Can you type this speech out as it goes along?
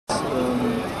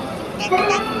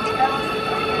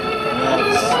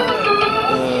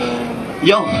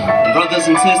Yo, brothers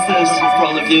and sisters, for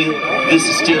all of you, this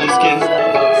is Jilly's Kid.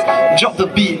 Drop the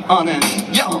beat on it.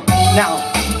 Yo, now,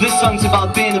 this song's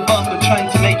about being a bumper,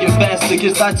 trying to make your best,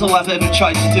 because that's all I've ever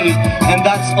tried to do. And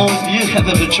that's all you have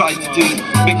ever tried to do,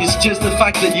 because just the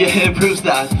fact that you're here proves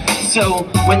that. So,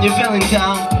 when you're feeling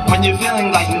down, when you're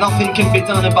feeling like nothing can be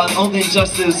done about all the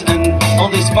injustice and all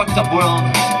this fucked up world,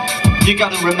 you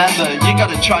gotta remember, you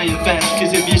gotta try your best,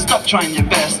 cause if you stop trying your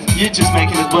best, you're just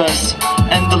making it worse.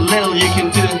 And the little you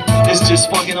can do is just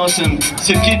fucking awesome,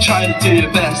 so keep trying to do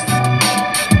your best.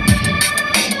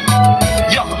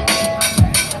 Yo,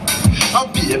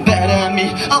 I'll be a better me,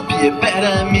 I'll be a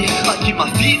better me. I'll keep my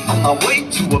feet on my way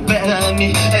to a better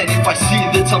me. And if I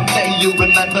see that someday you'll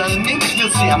remember me,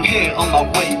 you'll see I'm here on my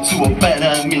way to a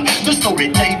better me. The story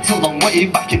dates a long way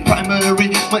back in primary,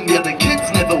 when the other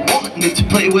kids never wanted to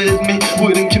play with me.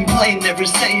 Wouldn't complain, never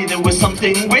say there was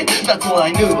something weird. That's all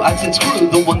I knew, I said screw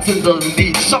the ones in the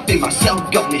lead. Something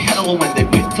myself got me hell when they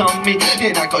picked on me,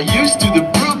 and I got used to the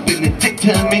brute being addicted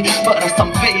to me. But as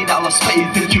some fade, I lost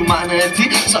faith in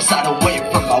humanity, so I sat away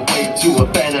from my way to a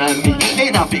better me.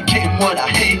 And I became what I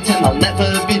hate and I'll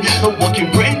never be, a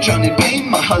walking brain drowning pain,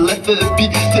 my heart left the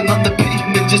beat. Then on the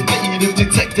pavement just paid a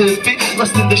detective beat,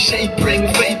 lost in the shade,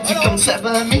 praying fate to come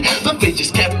sever me. But fate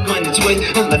just kept going its way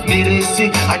and left me to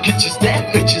see I could just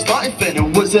stand, it's just life and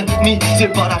it wasn't me. So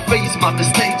but I faced my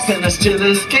mistakes and I still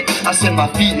escape. I set my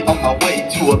feet on my way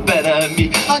to a better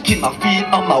me. I keep my feet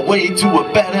on my way to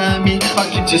a better me. I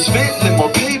can just fit in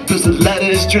more papers and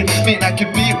letters straight. Mean I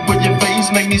could be with your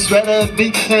face, make me sweat a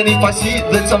beat. And if I see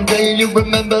that someday you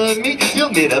remember me, you'll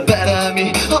meet a better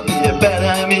me, I'll be a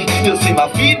better me. You'll see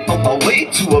my feet on my way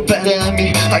to a better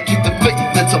me. I keep the faith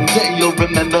that someday you'll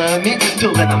remember me.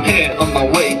 Till then I'm here on my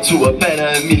way to a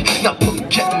better me. Now punk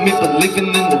kept me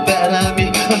believing in the better me,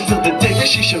 until the day that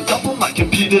she showed up on my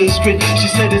computer screen. She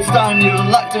said it's time you're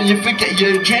alive, don't you forget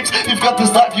your dreams. You've got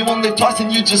this life you only twice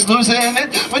and you're just losing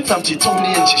it. With time she told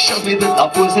me and she showed me that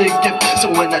love was a gift. So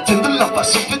when I turned the love I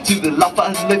suffered to the love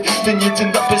I lived, then you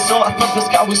turned up and so I thought the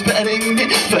sky was petting me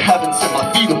for having set my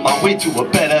feet on my way to a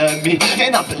better me.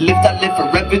 And I believed I'd live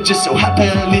forever just so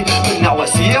happily, but now I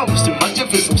see I was too much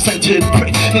of a some-centered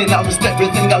prick. And I lost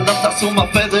everything I loved, I saw my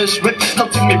feathers rip. I'll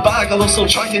take me back, I'll also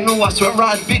try, you know I swear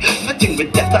I'd be flirting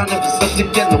with death. I never slept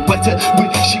again, no wetter.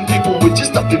 Wishing people would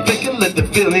just stop and think and let the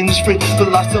feelings free.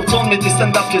 But life still told me to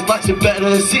stand up cause life's a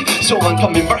better see. So I'm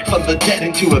coming back from the dead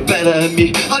into a better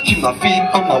me. I keep my feet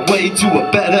on my way to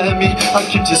a better me. I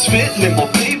keep just fitting more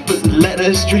papers and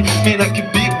letters straight. Mean I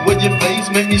could be with your face,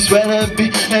 make me sweat a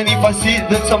beat. And if I see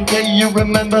that someday you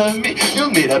remember me,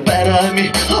 you'll meet a better me,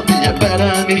 I'll be a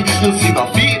better me. You'll see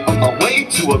my feet on my way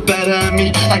to a better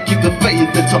me. I keep the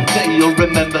faith that someday you'll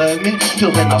remember me.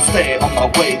 Till then I'll stay on my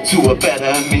way to a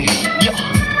better me. Yeah.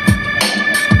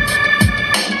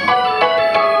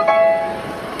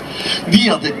 The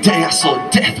other day I saw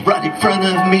death right in front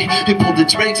of me. He pulled the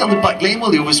brakes on the bike lane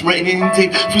while it was raining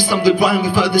deep. We stumbled around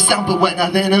with further sound, but when I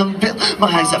then unveiled my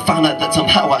eyes, I found out that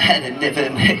somehow I had it never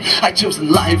made. I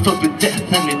chosen life over death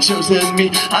and it chosen me.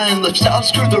 I am left out,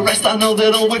 screw the rest, I know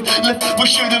that all we've left was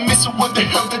shooting me. So what the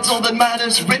hell, that's all that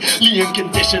matters really.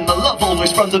 Unconditional love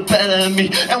always from the better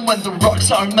me. And when the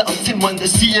rocks are melting, when the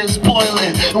sea is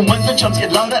boiling, and when the drums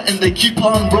get louder and they keep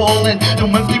on rolling,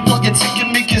 and when people get sick of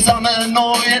me cause I'm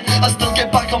annoying, I still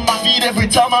get back on my feet every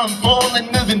time I'm falling.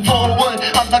 Moving forward,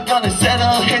 I'm not gonna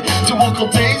settle here. To walk all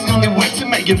days, the only way to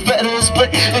make it better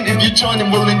split. And if you join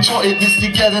and we'll enjoy this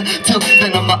together. Till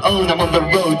then on my own, I'm on the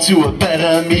road to a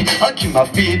better me. I'll keep my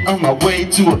feet on my way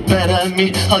to a better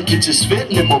me. I'll get just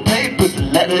fitting more paper, the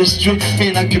letters straight.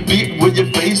 Mean I could be with your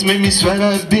face, make me sweat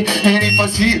a bit. And if I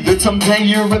see that someday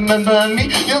you remember me,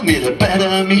 you'll meet a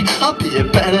better me, I'll be a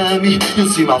better me. You'll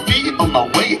see my feet on my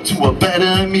way to a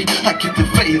better me. I keep the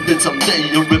faith that someday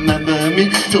you'll remember me.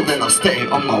 Till then I'll stay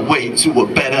on my way to a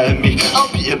better me.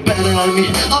 I'll be a better me,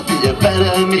 I'll be a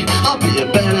better me, I'll be a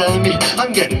better me.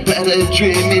 I'm getting better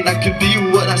dreaming I could be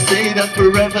what I say that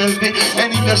forever be.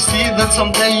 And if I see that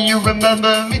someday you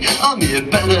remember me, I'll be a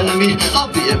better me,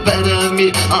 I'll be a better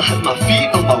me. I'll have my feet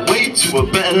on my way to a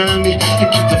better me. And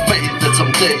keep the faith that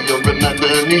someday you'll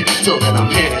remember me. Till then I'm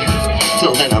here,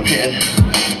 till then I'm here.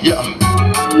 Yeah.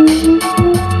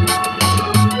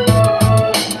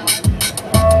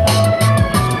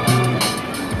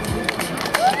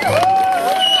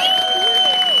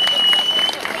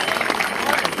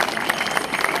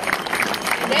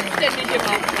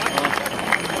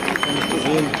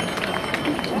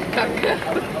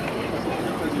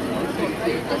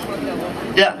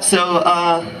 Yeah, so,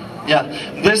 yeah,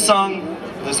 this song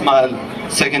This is my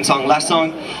second song. Last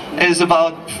song is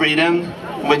about freedom,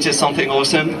 which is something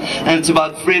awesome, and it's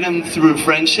about freedom through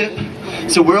friendship.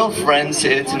 So we're all friends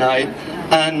here tonight,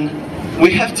 and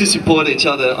we have to support each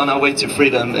other on our way to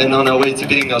freedom and on our way to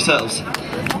being ourselves.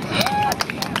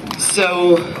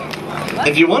 So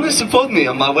if you want to support me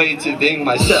on my way to being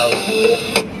myself,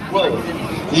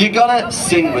 you gotta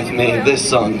sing with me this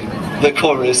song, the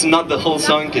chorus, not the whole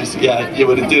song, because yeah, you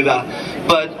wouldn't do that,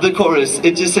 but the chorus,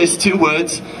 it just says two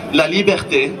words, la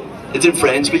liberté. It's in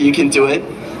French, but you can do it.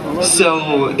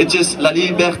 So it's just la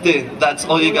liberté, that's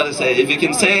all you gotta say. If you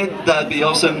can say it, that'd be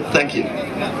awesome. Thank you.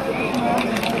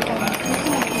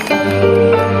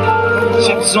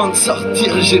 J'ai besoin de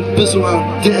sortir, j'ai besoin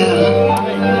d'air.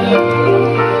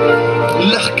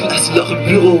 Leur classe, leur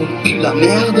bureau pue la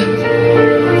merde.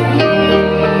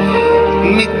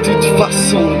 Mais de toute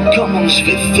façon, comment je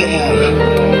vais faire?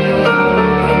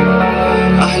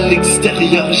 À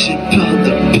l'extérieur, j'ai peur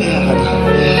de perdre.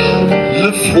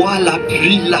 Le froid, la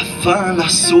pluie, la faim, la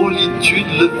solitude,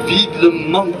 le vide, le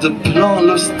manque de plan,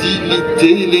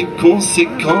 l'hostilité, les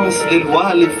conséquences, les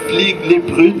lois, les flics, les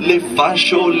brutes, les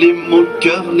fachos, les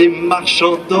moqueurs, les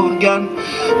marchands d'organes,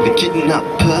 les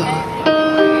kidnappeurs,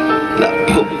 la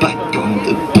propagande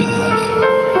de peur.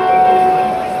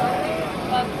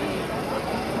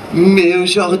 Mais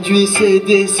aujourd'hui c'est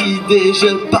décidé,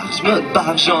 je pars, je me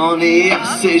barre, j'en ai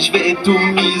assez. Je vais tout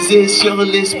miser sur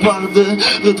l'espoir de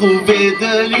retrouver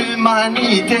de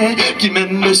l'humanité. Qui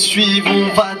même me suivent,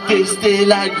 on va tester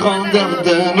la grandeur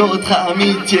de notre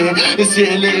amitié. Et si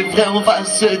elle est vraie, on va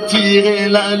se tirer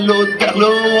l'un l'autre vers le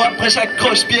haut après chaque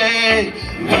croche-pied.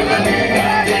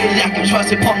 Y'a qu'un choix,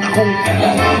 c'est prendre la route.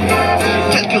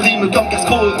 Quelques rimes comme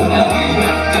casse-croûte.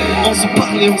 On se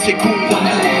parle et on s'écoute.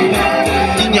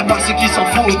 Il n'y a pas ceux qui s'en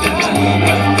foutent.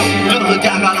 Le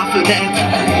regard à la fenêtre.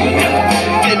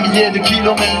 Des milliers de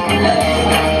kilomètres.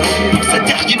 Pour cette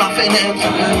terre qui m'a fait naître.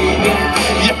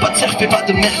 Y'a pas de cerf et pas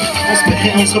de merde. On se perd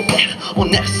et on se repère. On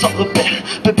erre sans repère.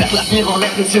 Peut perdre l'avenir en l'air.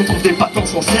 Et si on trouve des pattes on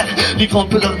s'en sert. Les grands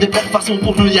peu leur déplaire. Façon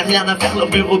pour nous y'a rien à faire. Leur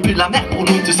bureau pue la mer. Pour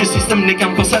nous tous ces systèmes n'est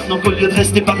qu'un concert. Donc au lieu de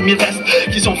rester parmi les restes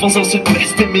qui s'enfoncent en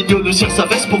sud-ouest, et médiolo sur sa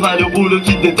veste pour aller au boulot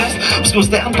qui déteste. Parce qu'on se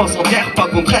terme, pas en terre, pas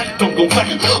contraire. Tant qu'on frère,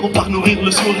 on part nourrir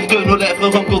le sourire de nos lèvres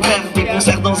rencontrèrent. Des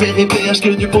concerts dans RPH, que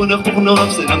du bonheur pour nos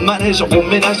refs. C'est un manège, en bon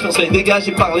ménage, conseil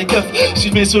dégagé par les keufs. Si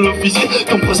je mets sur l'officier,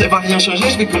 ton procès va rien changer.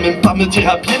 Je vais quand même pas me tirer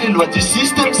à pied. Les lois du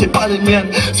système, c'est pas les miennes.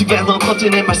 Si perdre d'entretien,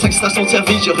 ma 5 stations de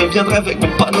service, je reviendrai avec mon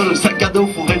panneau, le sac à dos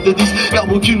fourré de 10.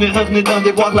 Car aucune erreur n'est d'un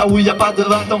déboire là où y a pas de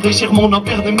hâte. Enrichir mon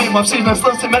empire de mémoire, c'est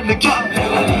l'instant, c'est mettre le cap.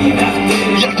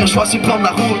 Y'a qu'un choix, c'est prendre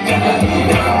la route.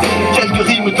 Quelques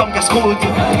rimes comme casse-croûte.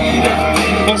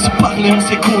 On se parle et on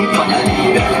s'écoute.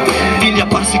 Il n'y a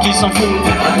pas ceux qui s'en foutent.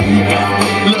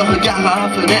 Le regard à la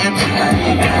fenêtre.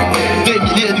 Des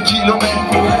milliers de kilomètres.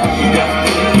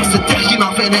 Pour cette terre qui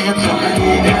m'a fait naître.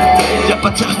 Y'a pas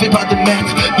de cerf et pas de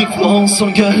maître. Des fois on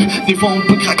s'engueule, des fois on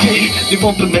peut craquer. Des fois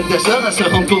on peut mettre des heures à se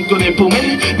rendre compte qu'on est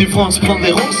paumé. Des fois on se prend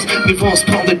des ronces, des fois on se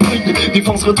prend des prunes. Des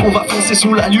fois on se retrouve à foncer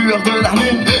sous la lueur de la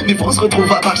lune. Des fois on se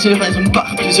retrouve à marcher raison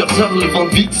par plusieurs heures. Le vent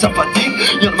de vide, ça fatigue.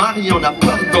 Y'en a marre, y'en a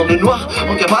peur dans le noir.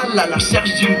 On cavale à la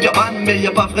recherche d'une cabane. Mais y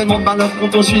a pas vraiment de malheur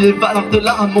quand on suit les valeurs de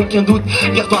l'âme. Aucun doute,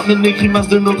 car toi même les grimaces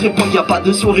de notre époque. Y a pas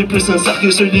de sourire plus sincère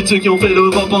que celui de ceux qui ont fait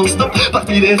l'Europe en stop.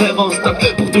 Parti des rêves en stop.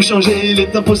 Pour tout changer, il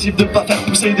est impossible de pas faire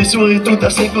pousser des sourires tout à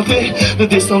ses côtés. Le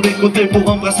destin des côtés pour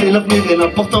embrasser l'avenir et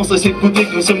l'importance de s'écouter.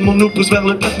 Que ce monde nous pousse vers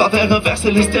le pire, pas vers un vers.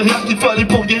 C'est l'extérieur qu'il faut aller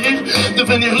pour guérir.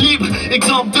 Devenir libre,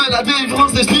 exemple de la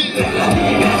délivrance d'esprit.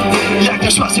 Y'a qu'un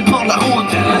choix, c'est prendre la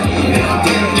route.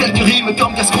 Quelques rimes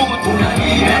comme casse-croûte.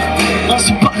 On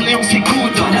se parle et on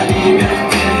s'écoute.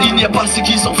 Il n'y a pas ceux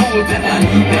qui s'en foutent.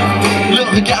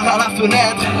 Le regard à la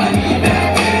fenêtre.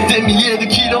 Des milliers de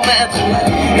kilomètres.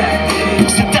 Pour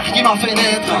cette terre qui m'a fait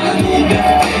naître.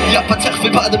 Y'a pas de cerf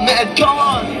et pas de maître. Come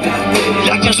on.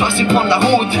 Y'a qu'un choix, c'est prendre la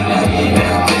route.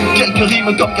 Quelques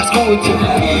rimes comme casse-croûte.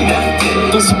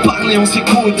 On se parle et on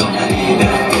s'écoute.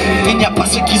 Il n'y a pas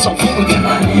ceux qui s'en foutent.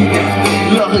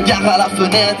 Le regard à la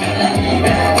fenêtre.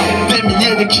 Des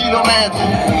milliers de kilomètres.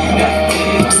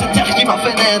 Pour cette terre qui m'a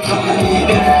fait naître.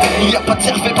 Il n'y a pas de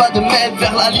cerf et pas de maître.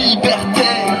 Vers la liberté.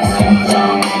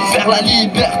 Vers la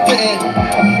liberté.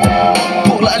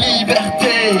 Pour la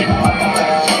liberté.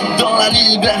 Dans la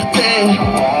liberté.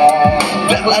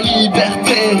 Vers la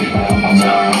liberté.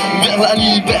 Vers la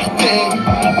liberté.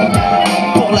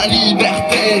 Pour la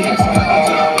liberté.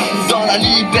 Dans la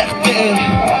liberté.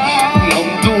 No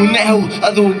em doneu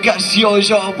educació,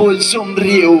 jo vull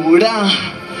somriure.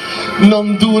 No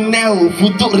em doneu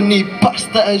futur ni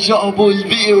pasta, jo vull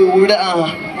viure.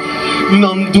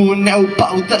 No em doneu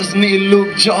pautes ni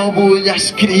look, jo vull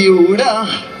escriure.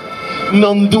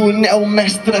 No em doneu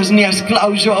mestres ni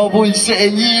esclaus, jo vull ser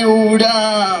lliure.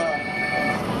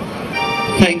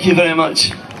 Thank you very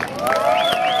much.